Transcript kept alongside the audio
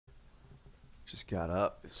just got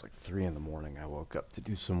up. It's like 3 in the morning. I woke up to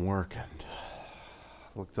do some work and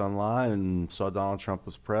looked online and saw Donald Trump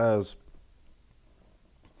was pres.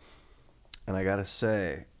 And I gotta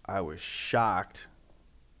say, I was shocked.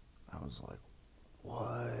 I was like,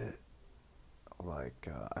 what?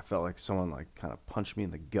 I felt like someone like kind of punched me in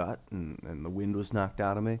the gut and the wind was knocked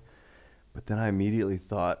out of me. But then I immediately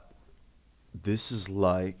thought, this is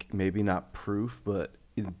like maybe not proof, but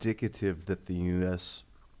indicative that the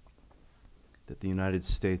United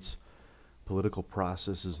States political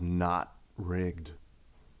process is not rigged.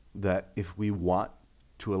 That if we want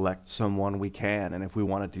to elect someone, we can, and if we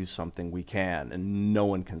want to do something, we can, and no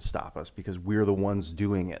one can stop us because we're the ones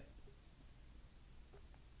doing it.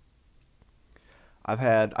 I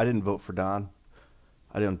didn't vote for Don.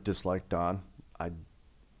 I didn't dislike Don. I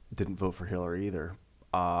didn't vote for Hillary either.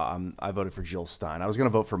 I voted for Jill Stein. I was going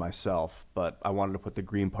to vote for myself, but I wanted to put the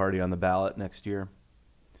Green Party on the ballot next year.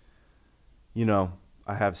 You know,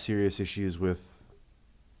 I have serious issues with.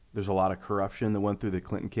 There's a lot of corruption that went through the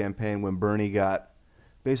Clinton campaign when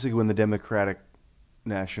the Democratic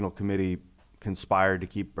National Committee conspired to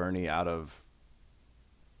keep Bernie out of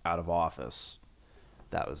office.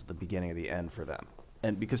 That was the beginning of the end for them.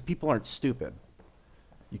 And because people aren't stupid,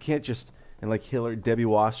 you can't just and like Hillary, Debbie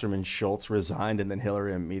Wasserman Schultz resigned, and then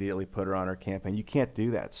Hillary immediately put her on her campaign. You can't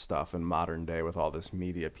do that stuff in modern day with all this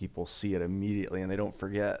media. People see it immediately and they don't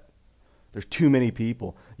forget. There's too many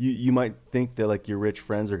people. You might think that like your rich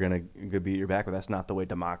friends are gonna be at your back, but that's not the way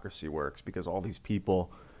democracy works because all these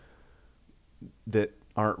people that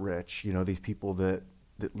aren't rich, these people that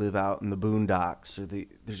live out in the boondocks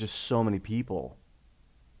there's just so many people.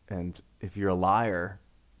 And if you're a liar,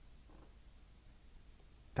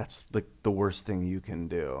 that's like the worst thing you can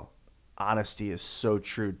do. Honesty is so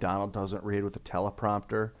true. Donald doesn't read with a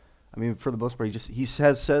teleprompter. I mean, for the most part, he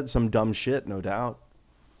has said some dumb shit, no doubt.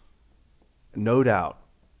 No doubt.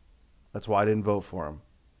 That's why I didn't vote for him.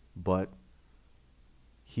 But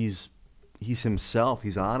he's he's himself.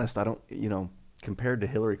 He's honest. I don't, compared to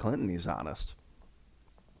Hillary Clinton, he's honest.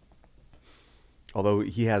 Although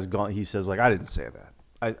he says like I didn't say that.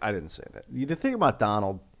 I didn't say that. The thing about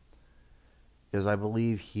Donald is I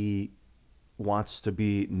believe he wants to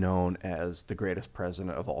be known as the greatest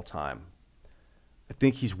president of all time. I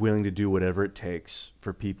think he's willing to do whatever it takes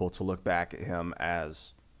for people to look back at him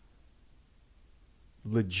as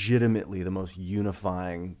legitimately the most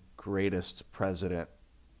unifying, greatest president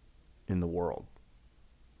in the world.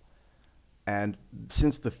 And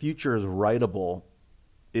since the future is writable,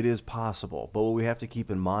 it is possible. But what we have to keep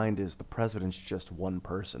in mind is the president's just one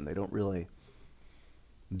person. They don't really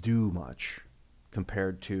do much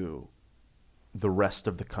compared to the rest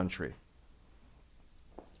of the country.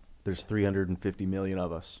 There's 350 million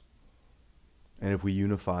of us. And if we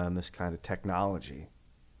unify on this kind of technology,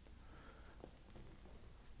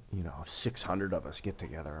 if 600 of us get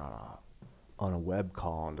together on a web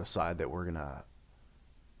call and decide that we're going to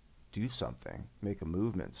do something, make a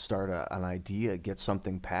movement, start an idea, get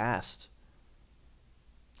something passed,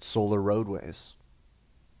 solar roadways,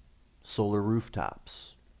 solar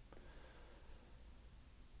rooftops,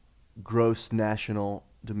 gross national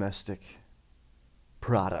domestic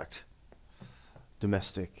product,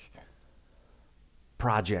 domestic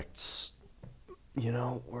projects.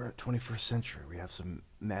 We're at 21st century. We have some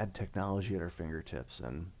mad technology at our fingertips,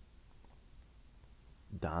 and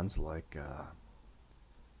Don's like,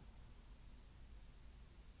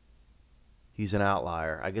 he's an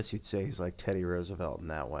outlier. I guess you'd say he's like Teddy Roosevelt in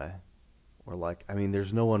that way. Or like, I mean,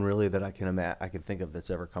 there's no one really that I can think of that's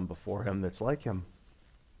ever come before him that's like him.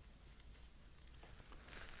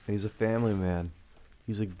 And he's a family man.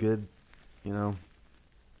 He's a good, you know,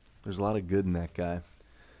 there's a lot of good in that guy.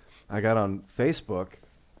 I got on Facebook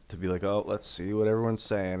to be like, oh, let's see what everyone's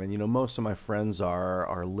saying. And most of my friends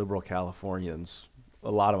are liberal Californians. A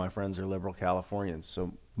lot of my friends are liberal Californians.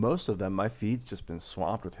 So most of them, my feed's just been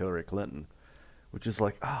swamped with Hillary Clinton, which is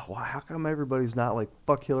like, oh, wow, how come everybody's not like,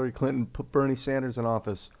 fuck Hillary Clinton, put Bernie Sanders in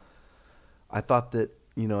office? I thought that,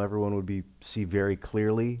 everyone would see very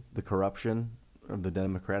clearly the corruption of the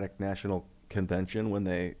Democratic National Convention when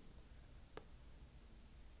they,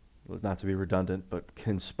 not to be redundant, but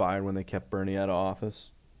conspired when they kept Bernie out of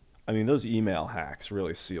office. I mean, those email hacks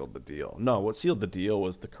really sealed the deal. No, what sealed the deal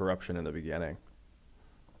was the corruption in the beginning.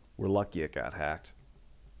 We're lucky it got hacked.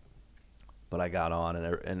 But I got on,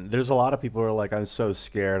 and there's a lot of people who are like, I'm so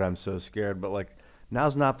scared, I'm so scared. But like,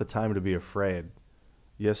 now's not the time to be afraid.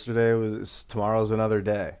 Tomorrow's another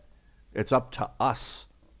day. It's up to us.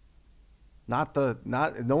 No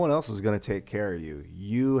one else is going to take care of you.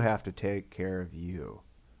 You have to take care of you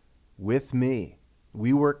with me.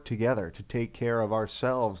 We work together to take care of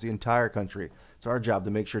ourselves, the entire country. It's our job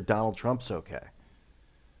to make sure Donald Trump's okay.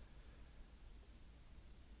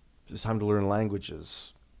 It's time to learn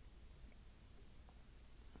languages.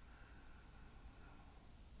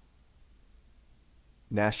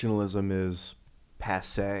 Nationalism is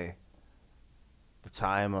passe. The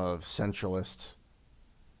time of centralist,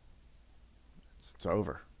 it's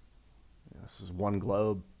over. This is one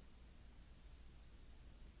globe.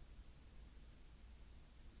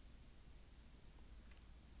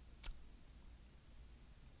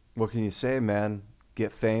 What can you say, man?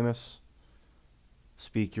 Get famous,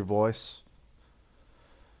 speak your voice,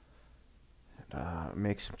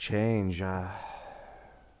 make some change.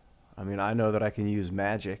 I mean, I know that I can use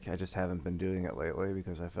magic. I just haven't been doing it lately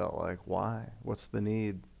because I felt like, why? What's the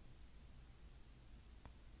need?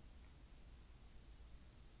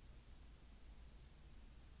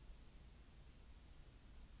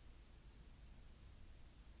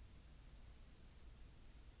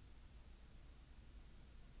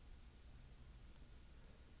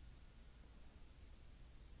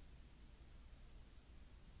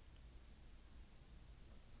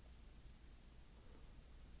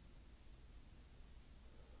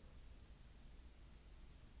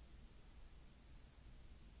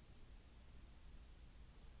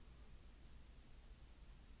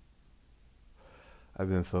 I've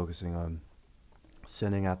been focusing on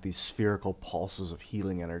sending out these spherical pulses of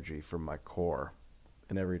healing energy from my core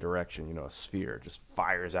in every direction. You know, a sphere just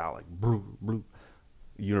fires out like blue, blue.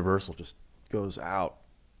 Universal just goes out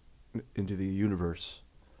into the universe,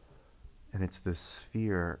 and it's this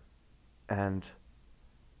sphere. And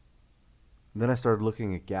then I started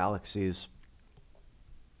looking at galaxies,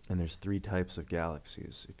 and there's three types of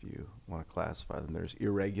galaxies if you want to classify them. There's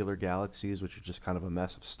irregular galaxies, which are just kind of a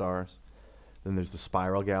mess of stars. Then there's the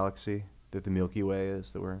spiral galaxy that the Milky Way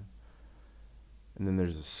is that we're in. And then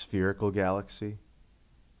there's a spherical galaxy.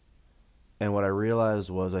 And what I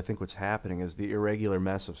realized was, I think what's happening is the irregular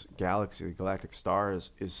mess of galaxy, the galactic star,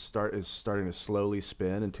 is starting to slowly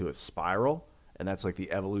spin into a spiral, and that's like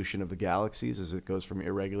the evolution of the galaxies as it goes from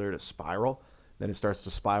irregular to spiral. Then it starts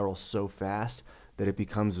to spiral so fast that it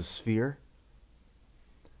becomes a sphere,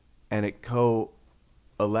 and it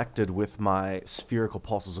elected with my spherical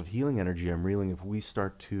pulses of healing energy. I'm realizing if we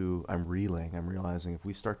start to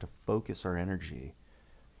focus our energy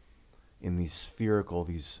in these spherical,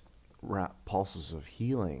 these pulses of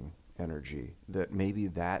healing energy, that maybe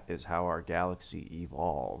that is how our galaxy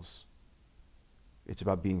evolves. It's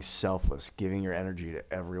about being selfless, giving your energy to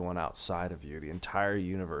everyone outside of you, the entire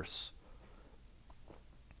universe.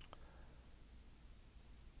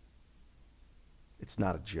 It's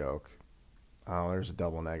not a joke. Oh, there's a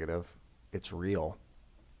double negative. It's real.